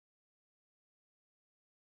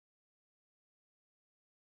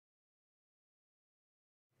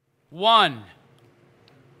1.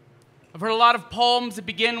 I've heard a lot of poems that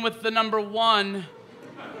begin with the number 1,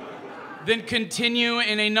 then continue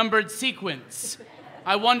in a numbered sequence.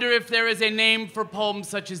 I wonder if there is a name for poems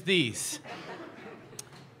such as these.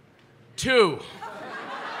 2.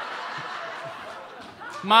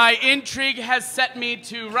 My intrigue has set me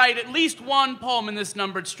to write at least one poem in this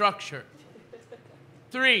numbered structure.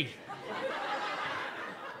 3.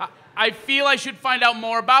 I feel I should find out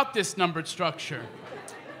more about this numbered structure.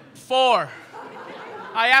 4.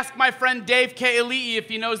 I asked my friend Dave K. Eli'i if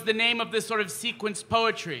he knows the name of this sort of sequenced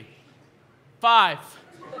poetry. 5.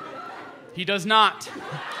 He does not.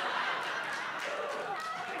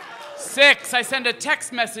 6. I send a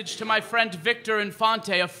text message to my friend Victor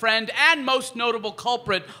Infante, a friend and most notable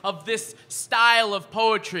culprit of this style of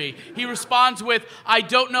poetry. He responds with, "I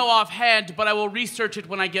don't know offhand, but I will research it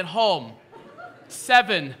when I get home."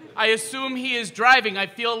 7. I assume he is driving. I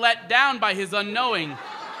feel let down by his unknowing.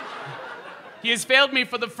 He has failed me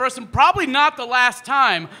for the first and probably not the last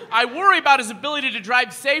time. I worry about his ability to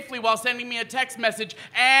drive safely while sending me a text message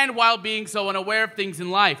and while being so unaware of things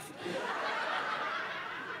in life.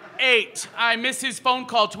 8. I miss his phone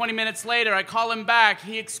call 20 minutes later. I call him back.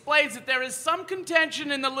 He explains that there is some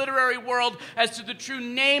contention in the literary world as to the true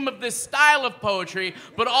name of this style of poetry,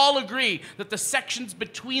 but all agree that the sections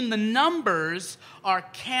between the numbers are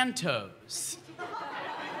cantos.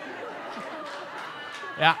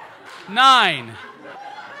 Yeah. 9.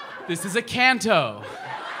 This is a canto.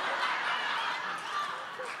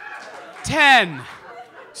 10.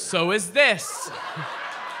 So is this.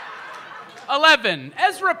 11.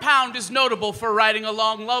 Ezra Pound is notable for writing a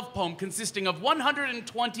long love poem consisting of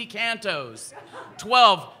 120 cantos.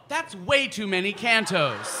 12. That's way too many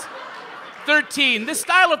cantos. 13. This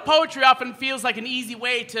style of poetry often feels like an easy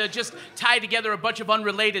way to just tie together a bunch of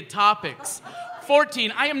unrelated topics.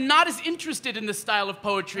 14. I am not as interested in this style of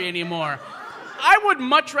poetry anymore. I would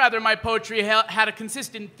much rather my poetry had a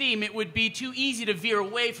consistent theme. It would be too easy to veer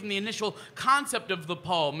away from the initial concept of the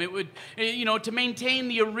poem. It would, to maintain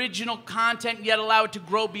the original content yet allow it to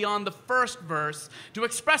grow beyond the first verse, to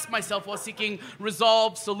express myself while seeking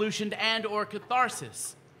resolve, solution, and/or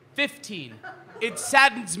catharsis. 15. It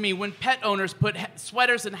saddens me when pet owners put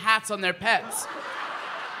sweaters and hats on their pets.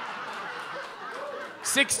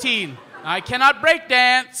 16. I cannot break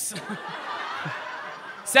dance.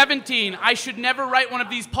 17. I should never write one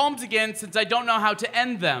of these poems again since I don't know how to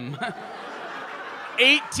end them.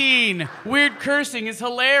 18. Weird cursing is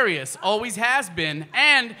hilarious, always has been,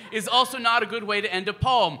 and is also not a good way to end a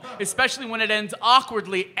poem, especially when it ends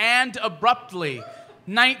awkwardly and abruptly.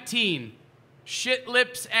 19. Shit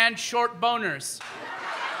lips and short boners.